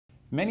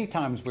Many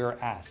times we are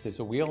asked, is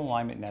a wheel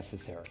alignment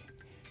necessary?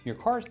 Your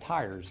car's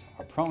tires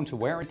are prone to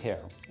wear and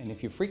tear, and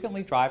if you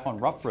frequently drive on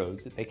rough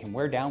roads, they can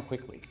wear down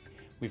quickly.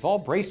 We've all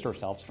braced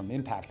ourselves from the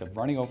impact of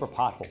running over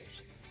potholes.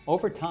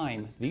 Over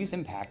time, these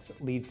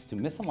impacts leads to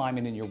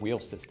misalignment in your wheel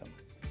system.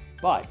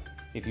 But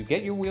if you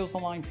get your wheels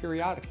aligned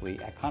periodically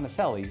at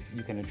Conicelli,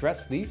 you can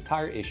address these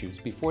tire issues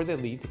before they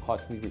lead to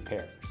costly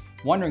repairs.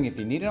 Wondering if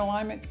you need an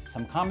alignment?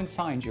 Some common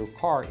signs your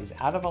car is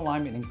out of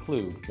alignment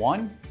include: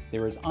 1.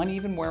 There is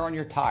uneven wear on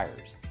your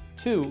tires.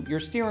 2.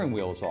 Your steering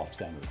wheel is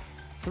off-centered.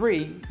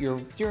 3. Your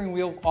steering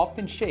wheel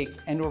often shakes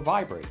and/or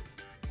vibrates.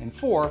 And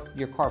 4.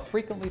 Your car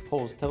frequently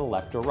pulls to the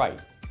left or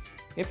right.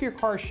 If your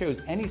car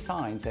shows any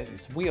signs that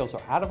its wheels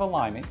are out of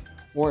alignment,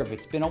 or if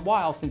it's been a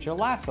while since your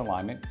last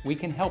alignment, we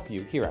can help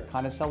you here at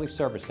Conicelli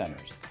Service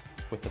Centers.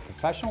 With a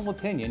professional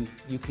opinion,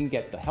 you can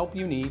get the help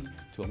you need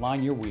to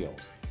align your wheels.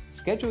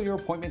 Schedule your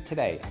appointment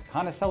today at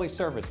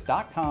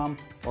ConicelliService.com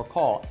or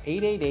call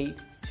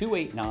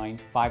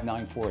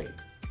 888-289-5948.